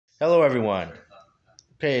Hello, everyone.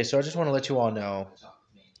 Okay, so I just want to let you all know,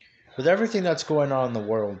 with everything that's going on in the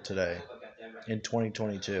world today, in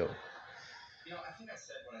 2022,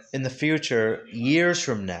 in the future, years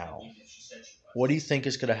from now, what do you think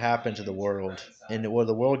is going to happen to the world? And will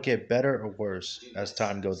the world get better or worse as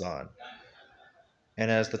time goes on?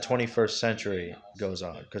 And as the 21st century goes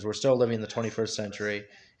on? Because we're still living in the 21st century.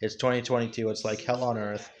 It's 2022. It's like hell on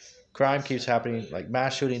earth. Crime keeps happening. Like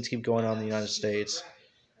mass shootings keep going on in the United States.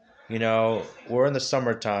 We're in the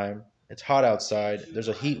summertime. It's hot outside. There's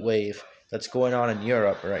a heat wave that's going on in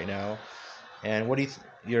Europe right now. And what do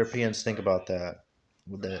Europeans think about that?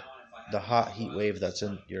 With the hot heat wave that's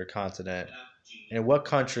in your continent. And what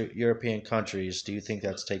European countries do you think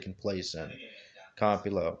that's taking place in? Comment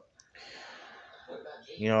below.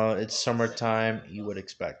 It's summertime. You would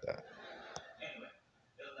expect that.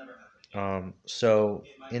 And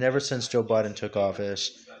ever since Joe Biden took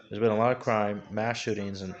office, there's been a lot of crime, mass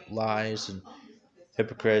shootings, and lies, and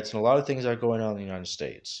hypocrites, and a lot of things are going on in the United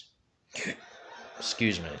States.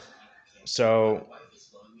 Excuse me. So,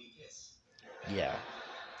 yeah,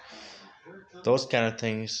 those kind of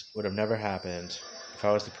things would have never happened if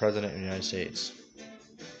I was the president of the United States.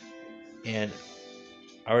 And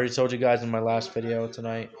I already told you guys in my last video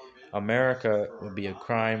tonight, America would be a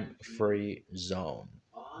crime-free zone,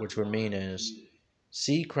 which would mean is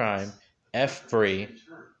C crime, F free,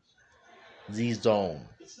 Z zone,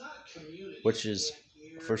 which is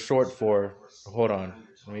for short for, hold on,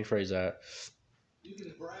 let me phrase that,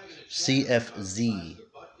 CFZ,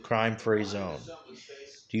 crime free zone.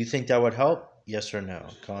 Do you think that would help? Yes or no?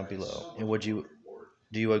 Comment below. And do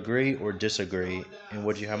you agree or disagree? And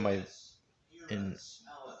would I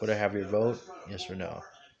have your vote? Yes or no?